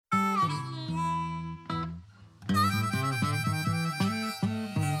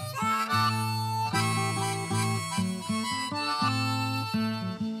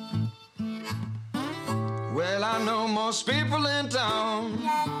got no more people in town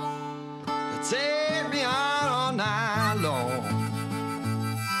to take me out all night long.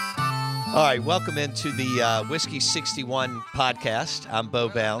 All right, welcome into the Whiskey 61 podcast. I'm Bo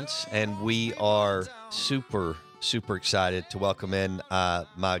Bounds, and we are super excited to welcome in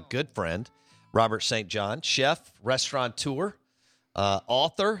my good friend, Robert St. John, chef, restaurateur,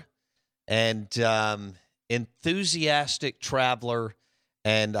 author, and enthusiastic traveler,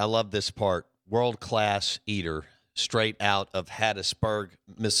 and I love this part, world-class eater, straight out of Hattiesburg,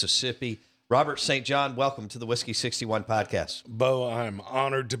 Mississippi. Robert St. John, welcome to the Whiskey 61 podcast. Bo, I'm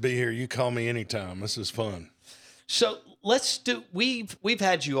honored to be here. You call me anytime. This is fun. So let's do. We've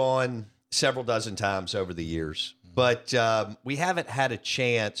had you on several dozen times over the years, but we haven't had a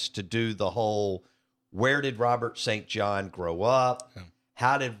chance to do the whole. Where did Robert St. John grow up? Yeah.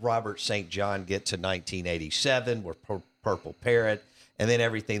 How did Robert St. John get to 1987 with Purple Parrot, and then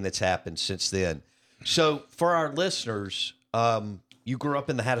everything that's happened since then? So for our listeners, you grew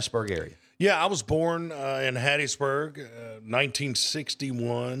up in the Hattiesburg area. Yeah, I was born in Hattiesburg,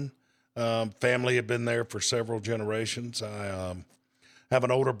 1961. Family had been there for several generations. I have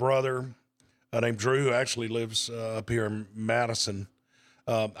an older brother named Drew, who actually lives up here in Madison.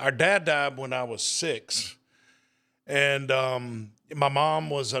 Our dad died when I was 6, and my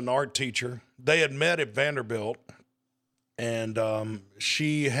mom was an art teacher. They had met at Vanderbilt, and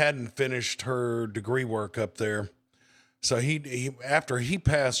she hadn't finished her degree work up there. So he after he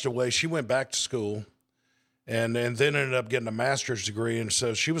passed away, she went back to school and then ended up getting a master's degree. And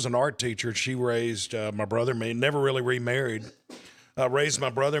so she was an art teacher. She raised my brother and me, never really remarried, raised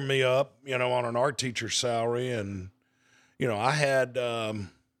my brother and me up, on an art teacher's salary. And, I had,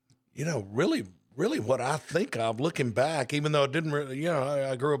 really what I think of looking back, even though it didn't really,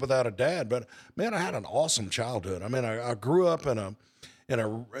 I grew up without a dad, but man, I had an awesome childhood. I mean, I grew up in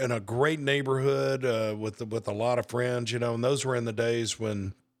a great neighborhood with a lot of friends, and those were in the days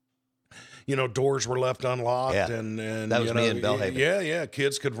when, doors were left unlocked, and that was me in Belhaven. Yeah,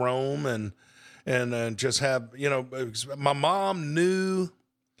 kids could roam and just have, my mom knew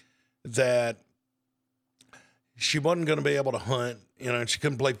that she wasn't going to be able to hunt, and she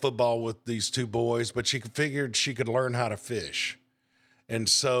couldn't play football with these two boys, but she figured she could learn how to fish. And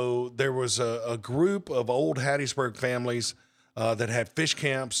so there was a group of old Hattiesburg families that had fish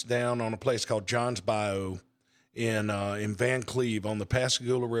camps down on a place called John's Bayou in Van Cleve on the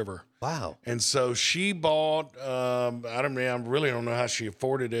Pascagoula River. Wow. And so she bought, I really don't know how she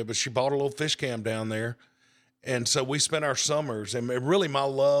afforded it, but she bought a little fish camp down there. And so we spent our summers, and really my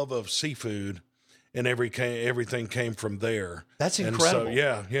love of seafood and everything came from there. That's incredible. And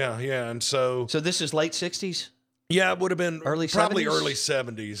so, yeah. And so this is late 60s? Yeah, it would have been probably 70s? early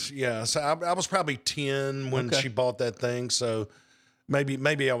 70s. Yeah, so I was probably 10 when she bought that thing. So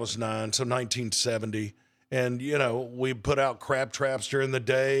maybe I was 9. So 1970, and we put out crab traps during the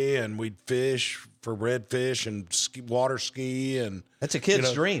day, and we'd fish for redfish and water ski, and that's a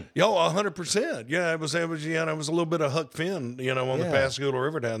kid's dream. 100%. Yeah, it was it was a little bit of Huck Finn, on the Pascagoula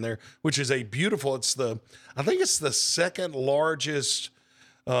River down there, which is a beautiful. I think it's the second largest.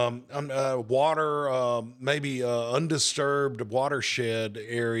 Water, maybe undisturbed watershed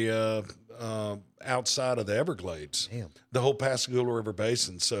area outside of the Everglades. Damn. The whole Pascagoula River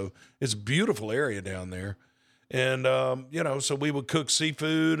Basin. So it's a beautiful area down there. And, so we would cook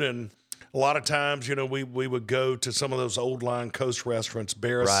seafood, and a lot of times, we would go to some of those old line coast restaurants,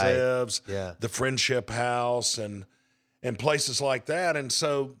 Barisev's, the Friendship House, and places like that. And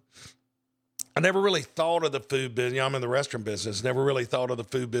so I never really thought of the food business. I'm in the restaurant business. Never really thought of the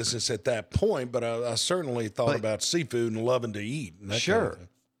food business at that point, but I certainly thought about seafood and loving to eat. And that sure. Kind of thing.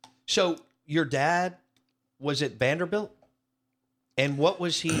 So your dad was at Vanderbilt, and what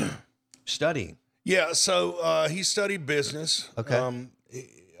was he studying? Yeah, so he studied business. Okay.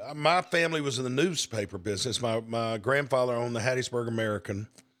 My family was in the newspaper business. My grandfather owned the Hattiesburg American.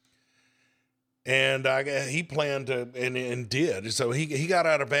 And he planned to, and did. So he got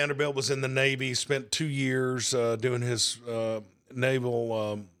out of Vanderbilt, was in the Navy, spent 2 years doing his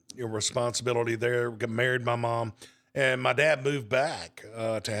naval responsibility there, married my mom. And my dad moved back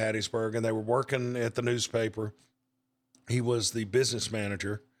to Hattiesburg, and they were working at the newspaper. He was the business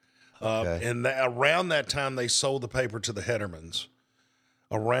manager. And around that time, they sold the paper to the Hedermans.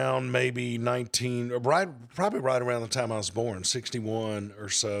 Around maybe probably right around the time I was born, 61 or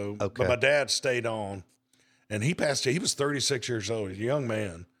so. Okay. But my dad stayed on, and he passed. He was 36 years old, a young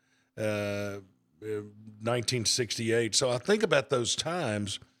man, 1968. So I think about those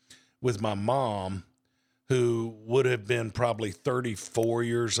times with my mom, who would have been probably 34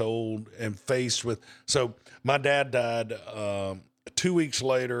 years old and faced with. So my dad died 2 weeks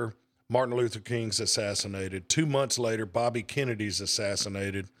later. Martin Luther King's assassinated. 2 months later, Bobby Kennedy's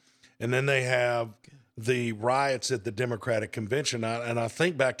assassinated. And then they have the riots at the Democratic Convention. And I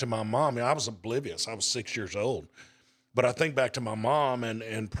think back to my mom. I was oblivious. I was 6 years old. But I think back to my mom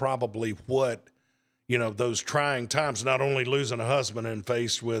and probably what, those trying times, not only losing a husband and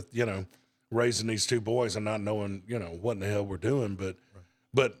faced with, raising these two boys and not knowing, what in the hell we're doing.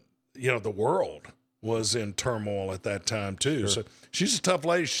 But the world was in turmoil at that time too. Sure. So she's a tough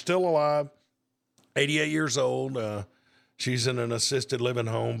lady. She's still alive, 88 years old. She's in an assisted living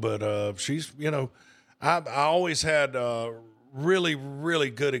home, but she's, I always had really,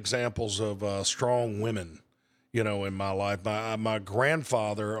 really good examples of strong women, in my life. My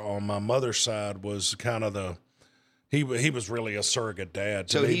grandfather on my mother's side was kind of he was really a surrogate dad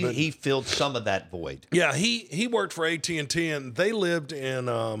to me. So he filled some of that void. Yeah, he worked for AT&T, and they lived in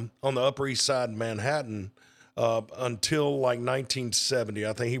on the Upper East Side in Manhattan until like 1970.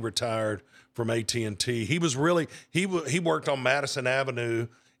 I think he retired from AT&T. He was really he worked on Madison Avenue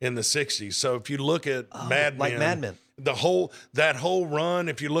in the 60s. So if you look at Mad Men, that whole run,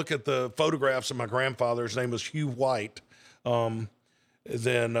 if you look at the photographs of my grandfather, his name was Hugh White.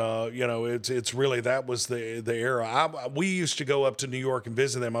 Then it's really, that was the era. We used to go up to New York and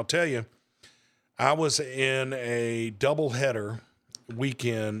visit them. I'll tell you, I was in a doubleheader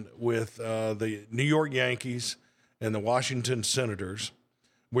weekend with the New York Yankees and the Washington Senators.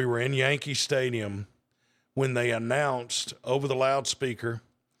 We were in Yankee Stadium when they announced over the loudspeaker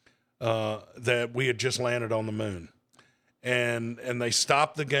that we had just landed on the moon, and they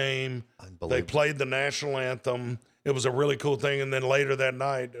stopped the game. They played the national anthem. It was a really cool thing. And then later that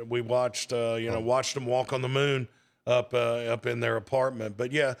night, we watched, watched them walk on the moon up in their apartment.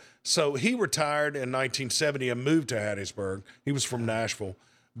 But yeah, so he retired in 1970 and moved to Hattiesburg. He was from Nashville,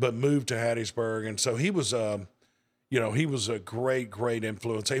 but moved to Hattiesburg. And so he was, he was a great, great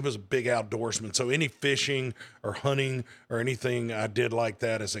influence. He was a big outdoorsman. So any fishing or hunting or anything I did like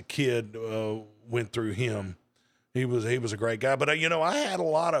that as a kid went through him. He was a great guy. But, I had a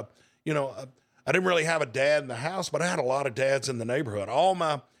lot of, I didn't really have a dad in the house, but I had a lot of dads in the neighborhood.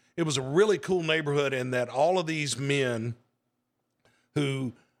 It was a really cool neighborhood in that all of these men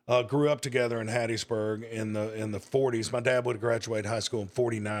who grew up together in Hattiesburg in the 40s. My dad would have graduated high school in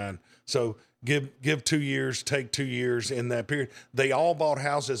 49. So give 2 years, take 2 years in that period. They all bought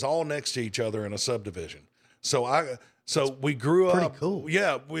houses all next to each other in a subdivision. So we grew up. Pretty cool.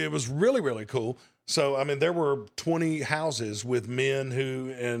 Yeah, it was really, really cool. So, there were 20 houses with men who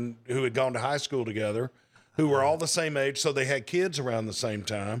had gone to high school together, who were all the same age. So they had kids around the same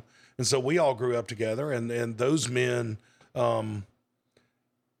time. And so we all grew up together, and those men, really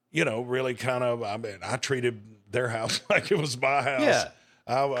kind of, I treated their house like it was my house. Yeah.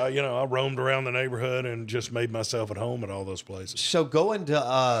 I roamed around the neighborhood and just made myself at home at all those places. So going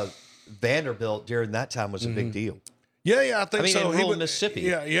to Vanderbilt during that time was a big deal. Yeah, I think so. In rural Mississippi.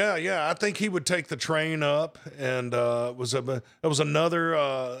 Yeah. I think he would take the train up, and there was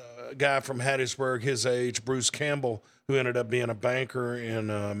another guy from Hattiesburg, his age, Bruce Campbell, who ended up being a banker in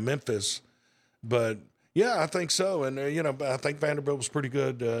Memphis. But yeah, I think so. And I think Vanderbilt was pretty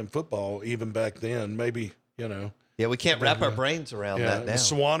good in football even back then. Maybe Yeah, we can't wrap our brains around that now.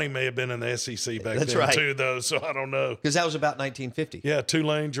 Sewanee may have been in the SEC back That's then right. too, though. So I don't know. Because that was about 1950. Yeah,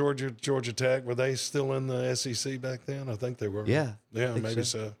 Tulane, Georgia Tech. Were they still in the SEC back then? I think they were. Yeah, maybe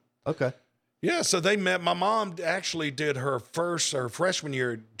so. Okay. Yeah, so they met. My mom actually did her freshman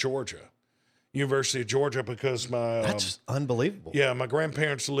year at Georgia, University of Georgia, because That's unbelievable. Yeah, my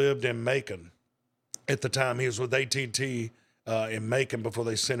grandparents lived in Macon at the time. He was with AT&T in Macon before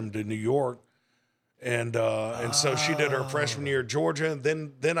they sent him to New York. And so she did her freshman year at Georgia. And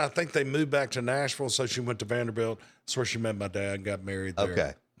then I think they moved back to Nashville, so she went to Vanderbilt. That's where she met my dad and got married there.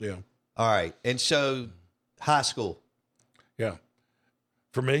 Okay. Yeah. All right. And so high school. Yeah.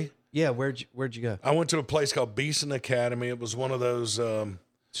 For me? Yeah, where'd you go? I went to a place called Beeson Academy. It was one of those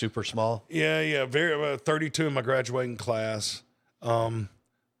Super small? Yeah, very 32 in my graduating class.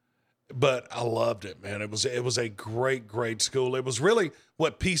 But I loved it, man. It was a great, great school. It was really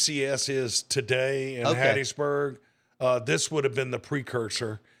what PCS is today in Hattiesburg. This would have been the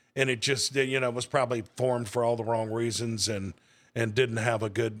precursor, and it just, was probably formed for all the wrong reasons and didn't have a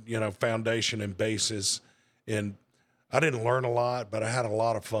good, foundation and basis. And I didn't learn a lot, but I had a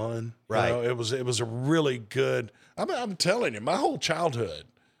lot of fun. Right. It was a really good. I'm telling you, my whole childhood.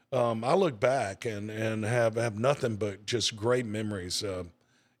 I look back and have nothing but just great memories. Of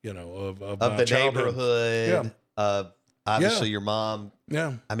my the childhood. neighborhood, Yeah. obviously your mom.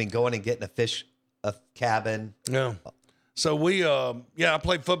 Yeah. Going and getting a cabin. Yeah. So I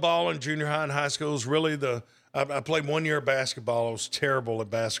played football in junior high and high school. It was really I played 1 year of basketball. I was terrible at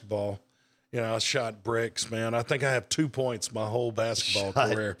basketball. I shot bricks, man. I think I have 2 points my whole basketball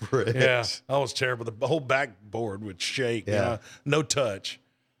career. Bricks. Yeah, I was terrible. The whole backboard would shake. Yeah. No touch.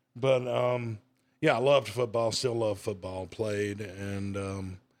 But I loved football. Still love football. Played and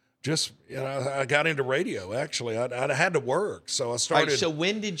I got into radio. Actually, I had to work, so I started. All right, so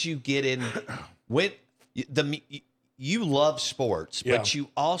when did you get in? When you love sports, Yeah. but you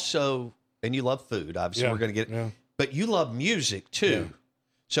also and you love food. Obviously, Yeah, we're going to get. yeah. But you love music too. Yeah.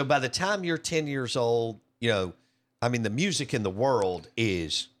 So by the time you're 10 years old, the music in the world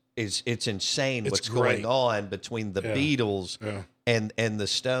it's insane It's what's great. going on between the Yeah. Beatles Yeah. and the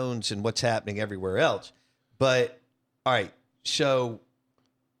Stones and what's happening everywhere else. But all right, so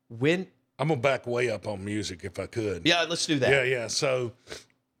when I'm gonna back way up on music if I could. let's do that. Yeah. So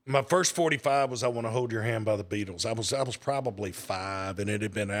my first 45 was "I Want to Hold Your Hand" by the Beatles. I was probably 5, and it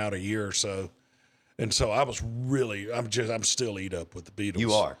had been out a year or so, and so I was really I'm still eat up with the Beatles.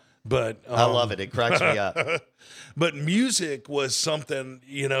 You are. But I love it. It cracks me up. But music was something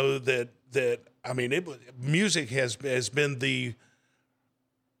music has been the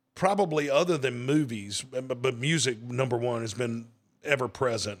probably other than movies, but music number one has been ever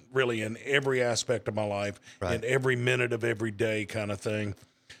present really in every aspect of my life, Right. in every minute of every day kind of thing.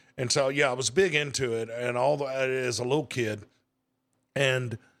 And so, I was big into it and as a little kid.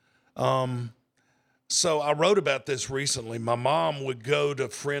 And, so I wrote about this recently. My mom would go to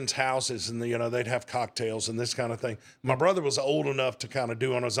friends' houses and, they'd have cocktails and this kind of thing. My brother was old enough to kind of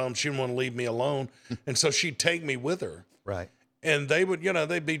do on his own. She didn't want to leave me alone. And so she'd take me with her. Right. And they would,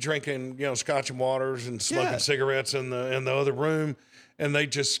 they'd be drinking, scotch and waters and smoking Yeah. cigarettes in the other room. And they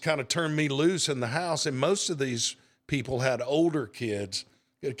just kind of turned me loose in the house. And most of these people had older kids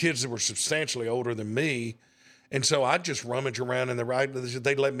that were substantially older than me. And so I'd just rummage around in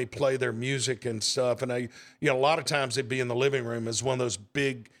they'd let me play their music and stuff. And a lot of times they'd be in the living room as one of those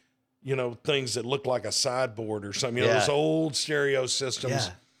big, things that look like a sideboard or something, Yeah. those old stereo systems.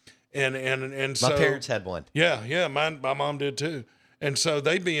 Yeah. And so My parents had one. yeah, my mom did too. And so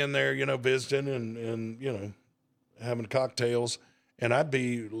they'd be in there, visiting and having cocktails. And I'd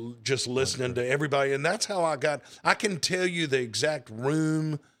be just listening to everybody. And that's how I can tell you the exact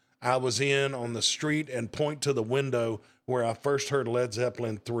room I was in on the street and point to the window where I first heard Led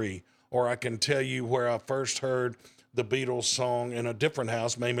Zeppelin 3. Or I can tell you where I first heard the Beatles song in a different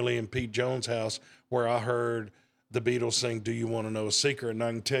house, Mamie Lee and Pete Jones' house, where I heard the Beatles sing "Do You Want to Know a Secret?" And I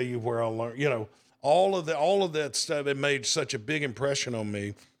can tell you where I learned, all of that stuff. It made such a big impression on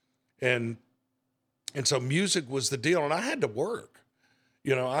me. And so music was the deal. And I had to work.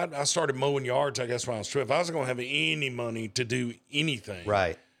 I started mowing yards, I guess, when I was 12. If I wasn't going to have any money to do anything,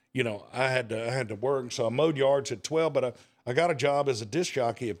 Right. I had to work. So I mowed yards at 12, but I got a job as a disc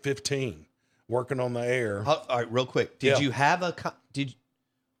jockey at 15, working on the air. All right, real quick. Did Yeah. you have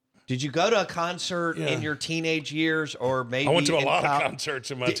did you go to a concert Yeah. in your teenage years, or maybe I went to a in lot of col-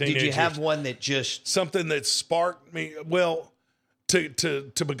 concerts in my Did teenage you have years. one that just Something that sparked me,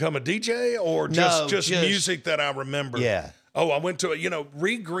 to become a DJ or just just- music that I remember? Yeah. Oh, I went to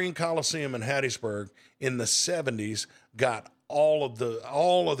Reed Green Coliseum in Hattiesburg in the 70s. Got all of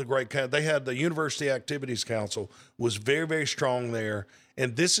the great they had the University Activities Council was very, very strong there.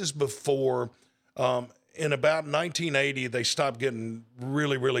 And this is before in about 1980 they stopped getting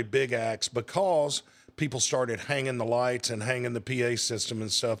really, really big acts because people started hanging the lights and hanging the PA system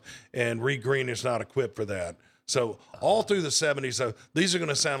and stuff, and Reed Green is not equipped for that. So all through the 70s, these are going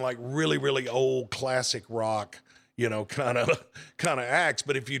to sound like really, really old classic rock, kind of acts.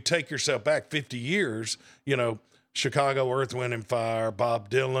 But if you take yourself back 50 years, Chicago Earth, Wind and Fire, Bob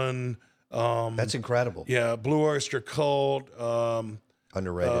Dylan. that's incredible. Yeah, Blue Oyster Cult.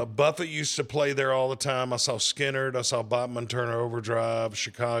 Underrated. Buffett used to play there all the time. I saw Skinner. I saw Bachman Turner Overdrive,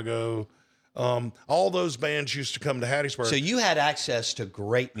 Chicago. All those bands used to come to Hattiesburg. So you had access to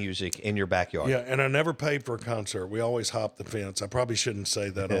great music in your backyard. Yeah, and I never paid for a concert. We always hopped the fence. I probably shouldn't say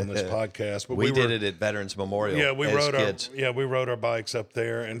that on this podcast, but we did it at Veterans Memorial. Yeah, we as rode kids. we rode our bikes up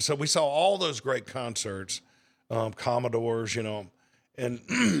there, and so we saw all those great concerts, Commodores,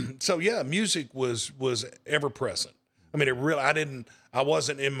 and so yeah, music was ever present. I mean, I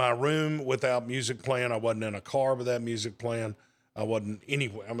wasn't in my room without music playing. I wasn't in a car without music playing. I wasn't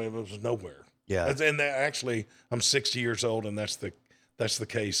anywhere. I mean, it was nowhere. Yeah. And actually, I'm 60 years old, and that's the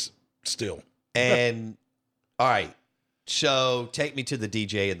case still. And all right, so take me to the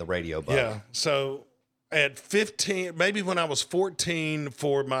DJ and the radio bug. Yeah. So at 15, maybe when I was 14,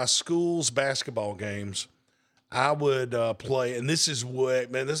 for my school's basketball games, I would play, and this is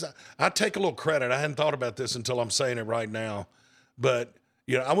what, man, I take a little credit. I hadn't thought about this until I'm saying it right now. But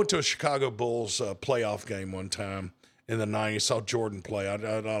I went to a Chicago Bulls playoff game one time in the 90s, saw Jordan play.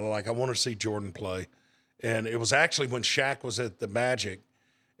 I want to see Jordan play. And it was actually when Shaq was at the Magic,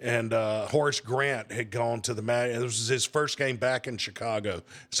 and Horace Grant had gone to the Magic. This was his first game back in Chicago.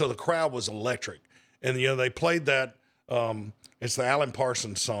 So the crowd was electric. And, they played that, it's the Alan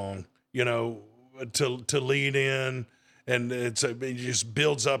Parsons song, to lead in. And it just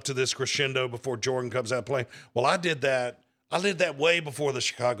builds up to this crescendo before Jordan comes out playing. Well, I did that way before the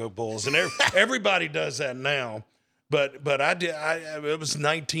Chicago Bulls. And everybody does that now. But it was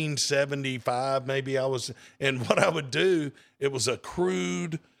 1975 maybe and what I would do, it was a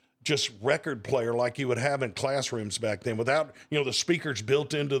crude just record player like you would have in classrooms back then without, the speakers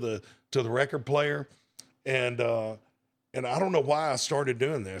built into the record player. And I don't know why I started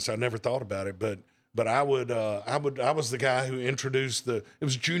doing this. I never thought about it, but I was the guy who introduced it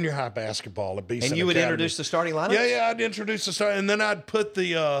was junior high basketball at Beeson And you would Academy. introduce the starting lineup? Yeah, I'd introduce the start, and then I'd put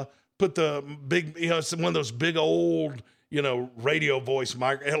the big, one of those big old, radio voice,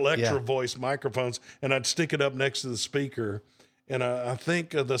 voice microphones, and I'd stick it up next to the speaker. And I think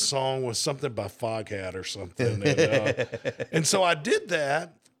the song was something by Foghat or something. And so I did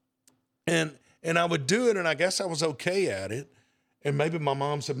that, and I would do it, and I guess I was okay at it. And maybe my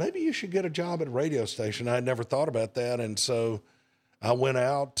mom said, maybe you should get a job at a radio station. I had never thought about that. And so I went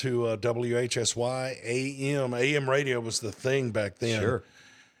out to WHSY AM. AM radio was the thing back then. Sure.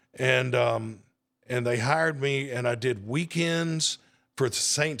 And they hired me, and I did weekends for the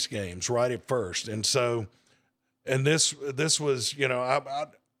Saints games right at first. And so, and this was,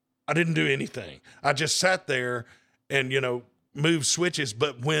 I didn't do anything. I just sat there and, moved switches.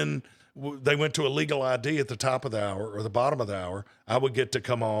 But when they went to a legal ID at the top of the hour or the bottom of the hour, I would get to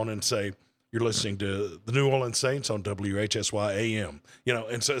come on and say, you're listening to the New Orleans Saints on WHSY AM,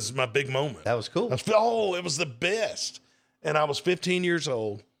 and so it's my big moment. That was cool. It was the best. And I was 15 years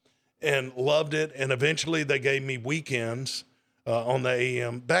old and loved it. And eventually they gave me weekends on the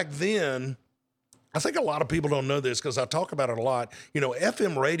AM. Back then, I think a lot of people don't know this because I talk about it a lot.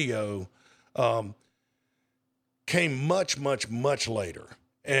 FM radio came much, much, much later.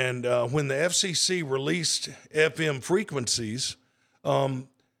 And when the FCC released FM frequencies,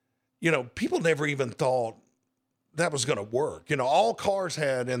 people never even thought that was going to work. All cars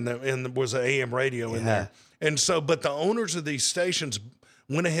had was an AM radio in there. And so, but the owners of these stations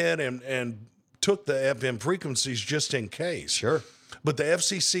went ahead and took the FM frequencies just in case. Sure. But the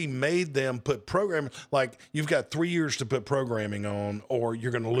FCC made them put programming, like you've got 3 years to put programming on or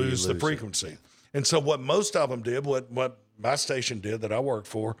you're going to lose the frequency. And so what most of them did, what my station did that I worked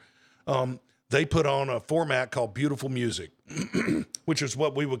for, they put on a format called Beautiful Music, which is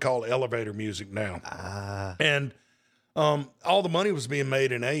what we would call elevator music now. And all the money was being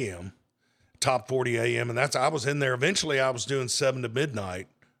made in AM, top 40 AM. And I was in there. Eventually I was doing 7 to midnight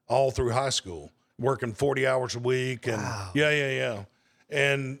all through high school, working 40 hours a week. And yeah.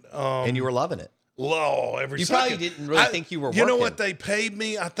 And you were loving it. Every you second. Probably didn't really think you were working. You know what they paid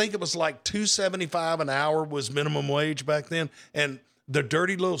me? I think it was like $2.75 an hour was minimum wage back then. And the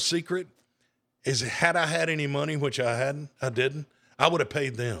dirty little secret is, had I had any money, which I didn't, I would have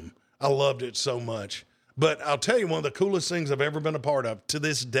paid them. I loved it so much. But I'll tell you, one of the coolest things I've ever been a part of to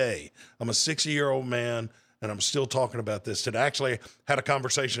this day, I'm a 60-year-old man, and I'm still talking about this today. Actually, had a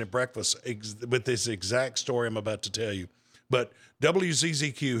conversation at breakfast with this exact story I'm about to tell you. But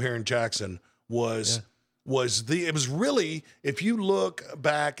WZZQ here in Jackson it was really, if you look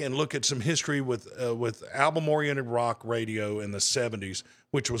back and look at some history with album-oriented rock radio in the 70s,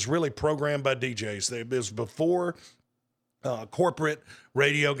 which was really programmed by DJs. It was before corporate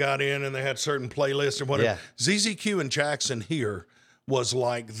radio got in and they had certain playlists or whatever. Yeah. ZZQ in Jackson here was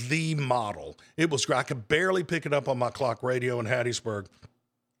like the model. It was, I could barely pick it up on my clock radio in Hattiesburg.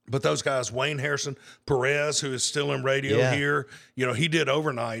 But those guys, Wayne Harrison, Perez, who is still in radio here, he did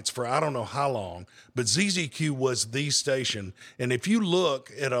overnights for I don't know how long. But ZZQ was the station. And if you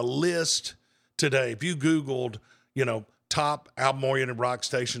look at a list today, if you Googled, top album-oriented rock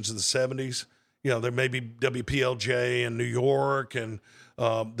stations of the 70s, there may be WPLJ in New York, and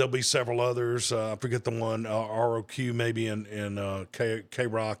there'll be several others. I forget the one, ROQ maybe in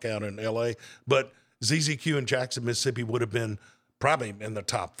K-Rock out in L.A. But ZZQ in Jackson, Mississippi would have been probably in the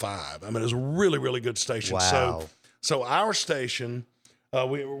top 5. I mean, it was a really, really good station. Wow. So our station,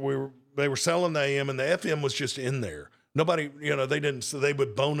 they were selling the AM, and the FM was just in there. Nobody, they didn't. So they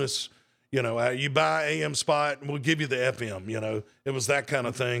would bonus. You buy AM spot, and we'll give you the FM. It was that kind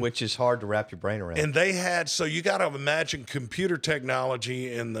of thing, which is hard to wrap your brain around. And they had, so you got to imagine computer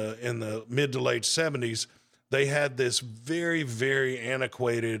technology in the mid to late 70s. They had this very, very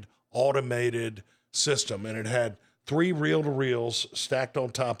antiquated, automated system, and it had 3 reel-to-reels stacked on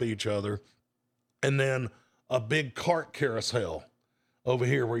top of each other, and then a big cart carousel over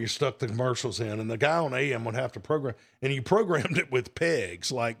here where you stuck the commercials in, and the guy on AM would have to program, and you programmed it with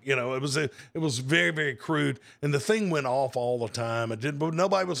pegs. Like, you know, it was very, very crude, and the thing went off all the time. But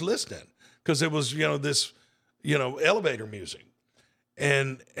nobody was listening because it was, you know, this, you know, elevator music.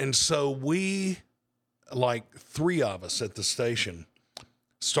 And so we, like 3 of us at the station,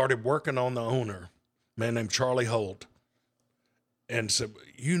 started working on the owner, a man named Charlie Holt, and said,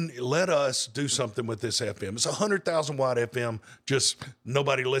 you let us do something with this FM. It's 100,000 watt FM, just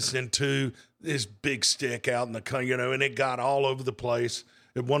nobody listening to this big stick out in the, you know, and it got all over the place.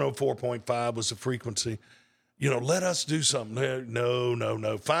 At 104.5 was the frequency. You know, let us do something.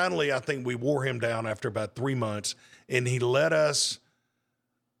 No. Finally, I think we wore him down after about 3 months, and he let us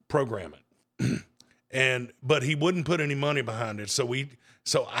program it. But he wouldn't put any money behind it.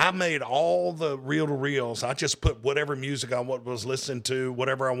 So I made all the reel-to-reels. I just put whatever music I was listening to,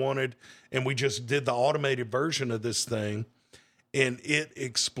 whatever I wanted, and we just did the automated version of this thing, and it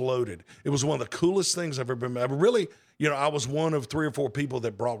exploded. It was one of the coolest things I've ever been. I really, you know, I was one of 3 or 4 people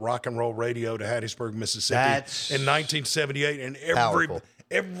that brought rock and roll radio to Hattiesburg, Mississippi in 1978, and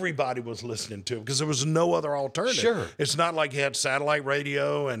everybody was listening to it because there was no other alternative. Sure. It's not like you had satellite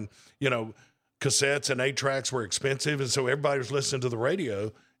radio and, you know, cassettes and 8-tracks were expensive, and so everybody was listening to the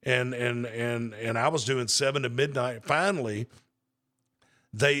radio, and I was doing 7 to midnight. Finally,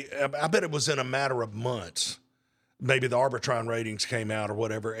 I bet it was in a matter of months, maybe the Arbitron ratings came out or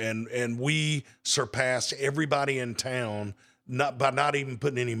whatever, and we surpassed everybody in town by not even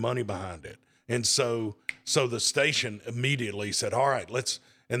putting any money behind it. And so the station immediately said, all right,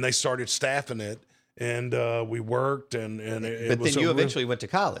 and they started staffing it, and we worked, and it but was then you eventually went to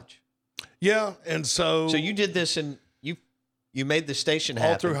college. Yeah, and so you did this, and you made the station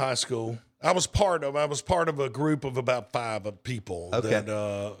happen all through high school. I was part of a group of about 5 of people. Okay.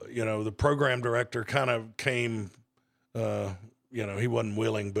 That you know, the program director kind of came. You know, he wasn't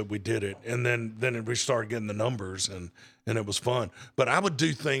willing, but we did it, and then we started getting the numbers, and it was fun. But I would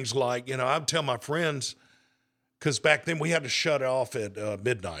do things like, you know, I'd tell my friends, because back then we had to shut off at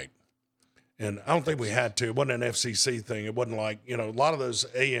midnight. And I don't think we had to. It wasn't an FCC thing. It wasn't like, you know, a lot of those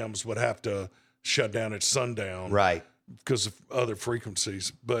AMs would have to shut down at sundown. Right. Because of other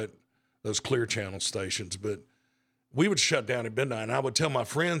frequencies, but those clear channel stations. But we would shut down at midnight. And I would tell my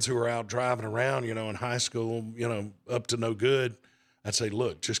friends who were out driving around, you know, in high school, you know, up to no good, I'd say,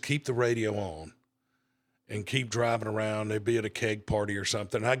 look, just keep the radio on and keep driving around. They'd be at a keg party or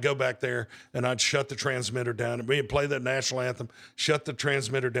something. I'd go back there and I'd shut the transmitter down. And we'd play that national anthem, shut the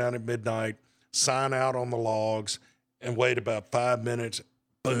transmitter down at midnight, sign out on the logs, and wait about 5 minutes,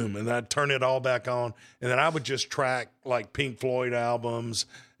 boom, and I'd turn it all back on, and then I would just track like Pink Floyd albums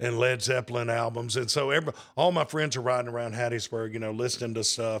and Led Zeppelin albums, and so all my friends are riding around Hattiesburg, you know, listening to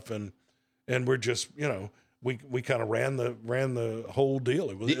stuff, and we're just, you know, we kind of ran the whole deal.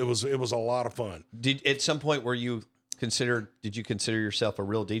 It was a lot of fun. Did at some point did you consider yourself a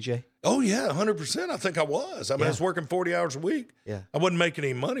real DJ? Oh yeah, 100%. I think I was. I mean, I was working 40 hours a week. Yeah. I wasn't making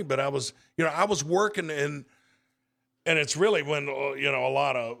any money, but I was working, and it's really when, you know,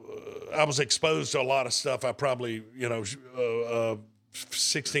 I was exposed to a lot of stuff. I probably, you know,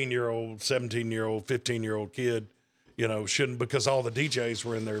 16-year-old, 17-year-old, 15-year-old kid, you know, shouldn't, because all the DJs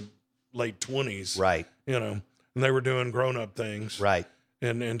were in their late 20s. Right. You know, and they were doing grown-up things. Right.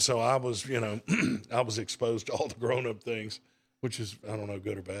 And so I was, you know, I was exposed to all the grown-up things, which is, I don't know,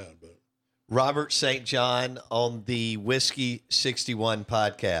 good or bad, but. Robert St. John on the Whiskey 61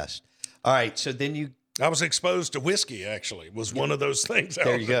 podcast. All right, so then I was exposed to whiskey, actually, was one of those things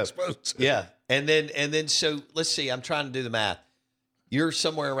I was exposed to. Yeah, and then so let's see, I'm trying to do the math. You're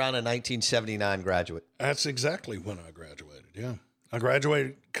somewhere around a 1979 graduate. That's exactly when I graduated, yeah. I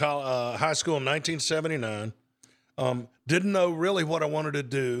graduated high school in 1979. Didn't know really what I wanted to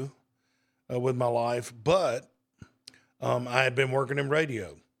do with my life, but I had been working in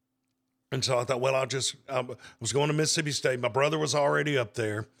radio. And so I thought, well, I was going to Mississippi State. My brother was already up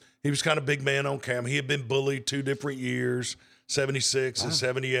there. He was kind of big man on camera. He had been bullied 2 different years, 76 and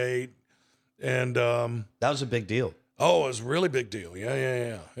 78. And that was a big deal. Oh, it was a really big deal.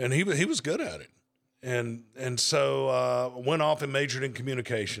 Yeah. And he was good at it. And so went off and majored in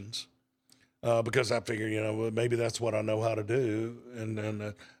communications because I figured, you know, maybe that's what I know how to do.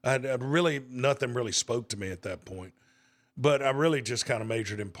 And nothing really spoke to me at that point. But I really just kind of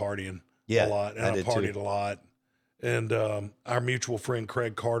majored in partying a lot. And I partied a lot. And our mutual friend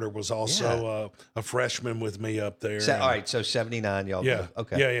Craig Carter was also a freshman with me up there. All right, so 79, y'all. Yeah.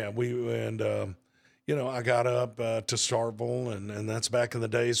 Okay. Yeah. You know, I got up to Starkville, and that's back in the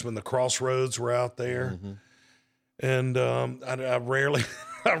days when the Crossroads were out there. Mm-hmm. And I rarely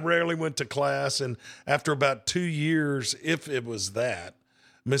I rarely went to class. And after about 2 years, if it was that,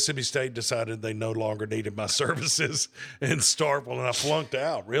 Mississippi State decided they no longer needed my services in Starkville, and I flunked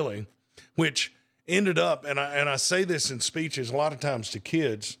out, really, which ended up, and I say this in speeches a lot of times to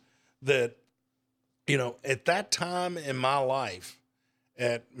kids, that, you know, at that time in my life,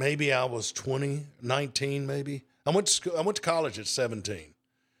 at maybe I was 20, 19 maybe. I went to college at 17.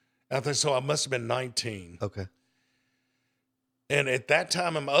 I think so I must have been 19. Okay. And at that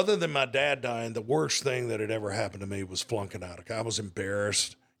time, other than my dad dying, the worst thing that had ever happened to me was flunking out. I was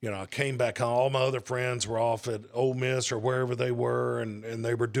embarrassed. You know, I came back home. All my other friends were off at Ole Miss or wherever they were, and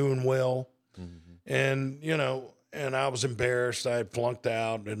they were doing well. Mm-hmm. And, you know, and I was embarrassed. I had flunked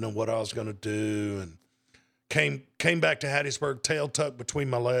out, didn't know what I was going to do, and came back to Hattiesburg, tail tucked between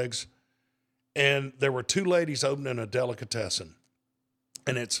my legs. And there were two ladies opening a delicatessen.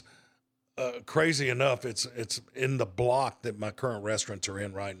 And it's crazy enough, it's in the block that my current restaurants are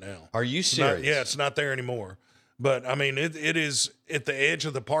in right now. Are you serious? It's not there anymore. But, I mean, it is at the edge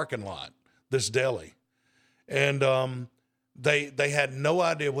of the parking lot, this deli. And they had no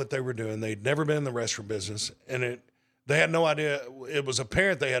idea what they were doing. They'd never been in the restaurant business. And they had no idea. It was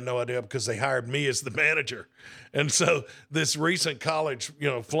apparent they had no idea because they hired me as the manager. And so this recent college, you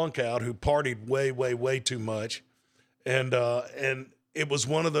know, flunk out who partied way, way, way too much. And it was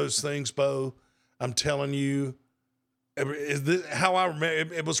one of those things, Bo, I'm telling you, how I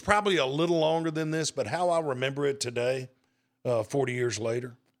remember, it was probably a little longer than this, but how I remember it today, 40 years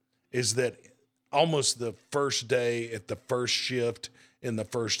later, is that almost the first day at the first shift in the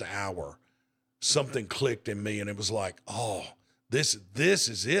first hour, something clicked in me, and it was like, oh, this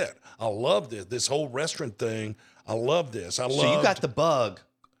is it. I love this whole restaurant thing. I love this. So you got the bug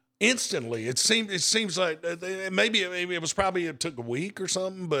instantly. It seems like maybe it took a week or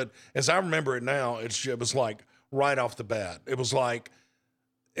something, but as I remember it now, it was like right off the bat. It was like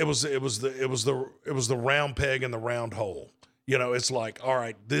it was the round peg in the round hole. You know, it's like, all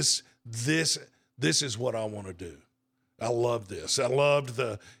right, this is what I want to do. I love this. I loved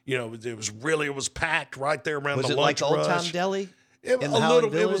it was packed right there around the lunch rush. Was it like Old Time Deli?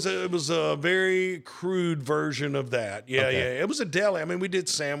 It was a very crude version of that. Yeah, okay. Yeah. It was a deli. I mean, we did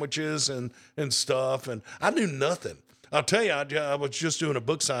sandwiches and stuff, and I knew nothing. I'll tell you, I was just doing a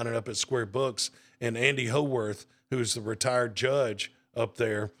book signing up at Square Books, and Andy Howarth, who's the retired judge up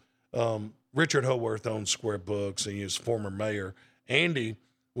there, Richard Howarth owns Square Books, and he was former mayor. Andy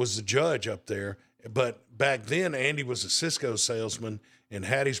was the judge up there, but back then, Andy was a Cisco salesman in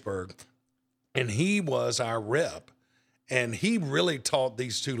Hattiesburg, and he was our rep. And he really taught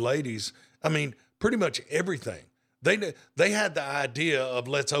these two ladies, I mean, pretty much everything. They had the idea of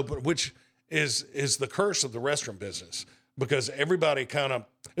let's open, which is the curse of the restaurant business, because everybody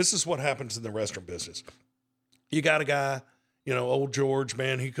this is what happens in the restaurant business. You got a guy, you know, old George,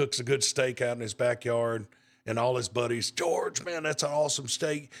 man, he cooks a good steak out in his backyard, and all his buddies, George, man, that's an awesome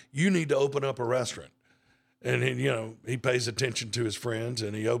steak. You need to open up a restaurant. And he pays attention to his friends,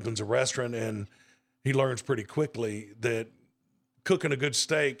 and he opens a restaurant, and he learns pretty quickly that cooking a good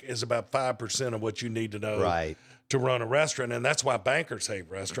steak is about 5% of what you need to know to run a restaurant. And that's why bankers hate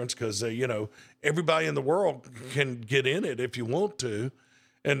restaurants, because, everybody in the world can get in it if you want to.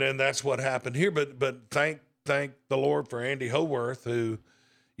 And then that's what happened here. But thank the Lord for Andy Howarth, who,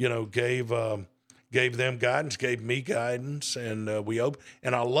 gave them guidance, gave me guidance, and we opened.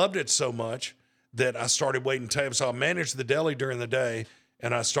 And I loved it so much that I started waiting tables. So I managed the deli during the day,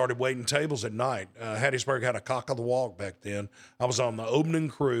 and I started waiting tables at night. Hattiesburg had a cock of the walk back then. I was on the opening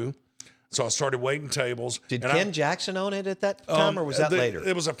crew, so I started waiting tables. Did Ken Jackson own it at that time, or was that later?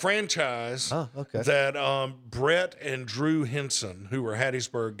 It was a franchise that Brett and Drew Henson, who were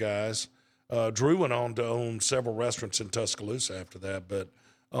Hattiesburg guys, Drew went on to own several restaurants in Tuscaloosa after that. But,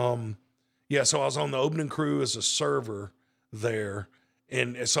 so I was on the opening crew as a server there.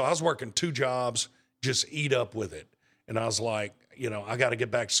 And so I was working 2 jobs, just eat up with it. And I was like, I got to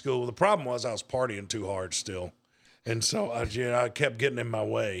get back to school. The problem was I was partying too hard still. And so I kept getting in my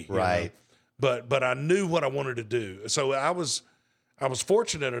way. Right. But I knew what I wanted to do. So I was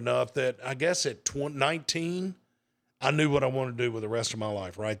fortunate enough that I guess at 19, I knew what I wanted to do with the rest of my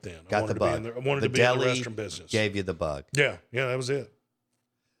life right then. Got the bug. I wanted to be in the restaurant business. Gave you the bug. Yeah, that was it.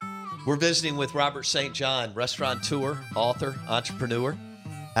 We're visiting with Robert St. John, restaurateur, author, entrepreneur.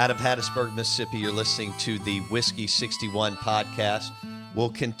 Out of Hattiesburg, Mississippi, you're listening to the Whiskey 61 podcast. We'll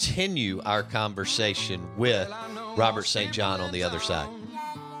continue our conversation with Robert St. John on the other side.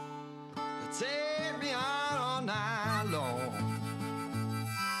 Take me out all night long.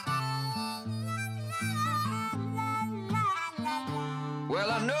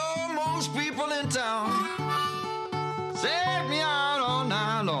 Well, I know most people in town Set me